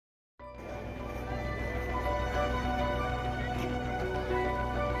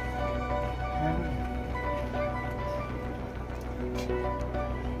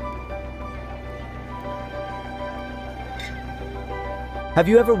Have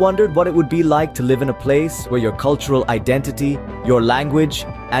you ever wondered what it would be like to live in a place where your cultural identity, your language,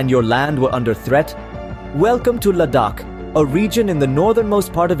 and your land were under threat? Welcome to Ladakh, a region in the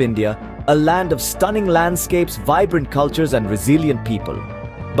northernmost part of India, a land of stunning landscapes, vibrant cultures, and resilient people.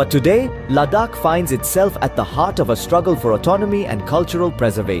 But today, Ladakh finds itself at the heart of a struggle for autonomy and cultural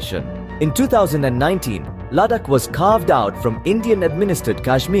preservation. In 2019, Ladakh was carved out from Indian-administered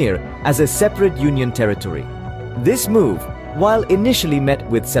Kashmir as a separate union territory. This move, while initially met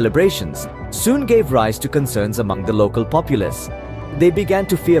with celebrations, soon gave rise to concerns among the local populace. They began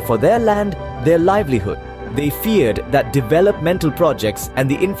to fear for their land, their livelihood. They feared that developmental projects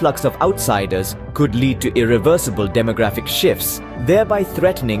and the influx of outsiders could lead to irreversible demographic shifts, thereby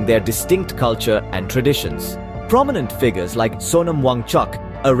threatening their distinct culture and traditions. Prominent figures like Sonam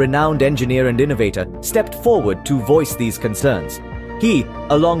Wangchuk, a renowned engineer and innovator, stepped forward to voice these concerns. He,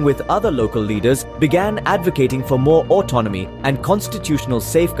 along with other local leaders, began advocating for more autonomy and constitutional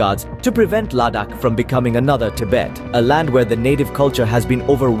safeguards to prevent Ladakh from becoming another Tibet, a land where the native culture has been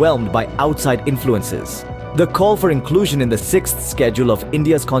overwhelmed by outside influences. The call for inclusion in the 6th schedule of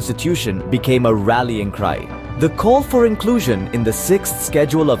India's constitution became a rallying cry. The call for inclusion in the 6th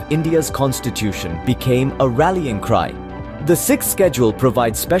schedule of India's constitution became a rallying cry. The 6th schedule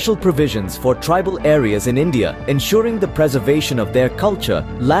provides special provisions for tribal areas in India, ensuring the preservation of their culture,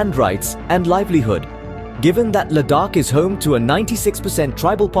 land rights, and livelihood. Given that Ladakh is home to a 96%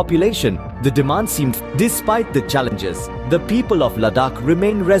 tribal population, the demand seemed. Despite the challenges, the people of Ladakh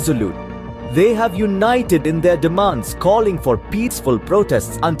remain resolute. They have united in their demands, calling for peaceful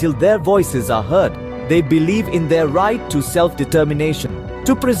protests until their voices are heard. They believe in their right to self-determination,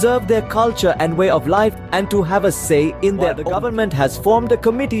 to preserve their culture and way of life, and to have a say in their own. The government has formed a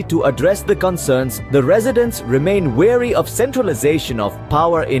committee to address the concerns. The residents remain wary of centralization of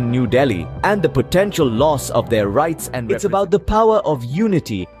power in New Delhi and the potential loss of their rights and It's about the power of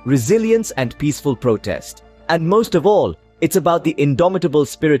unity, resilience, and peaceful protest. And most of all, it's about the indomitable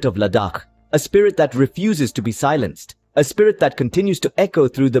spirit of Ladakh, a spirit that refuses to be silenced, a spirit that continues to echo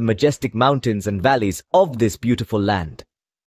through the majestic mountains and valleys of this beautiful land.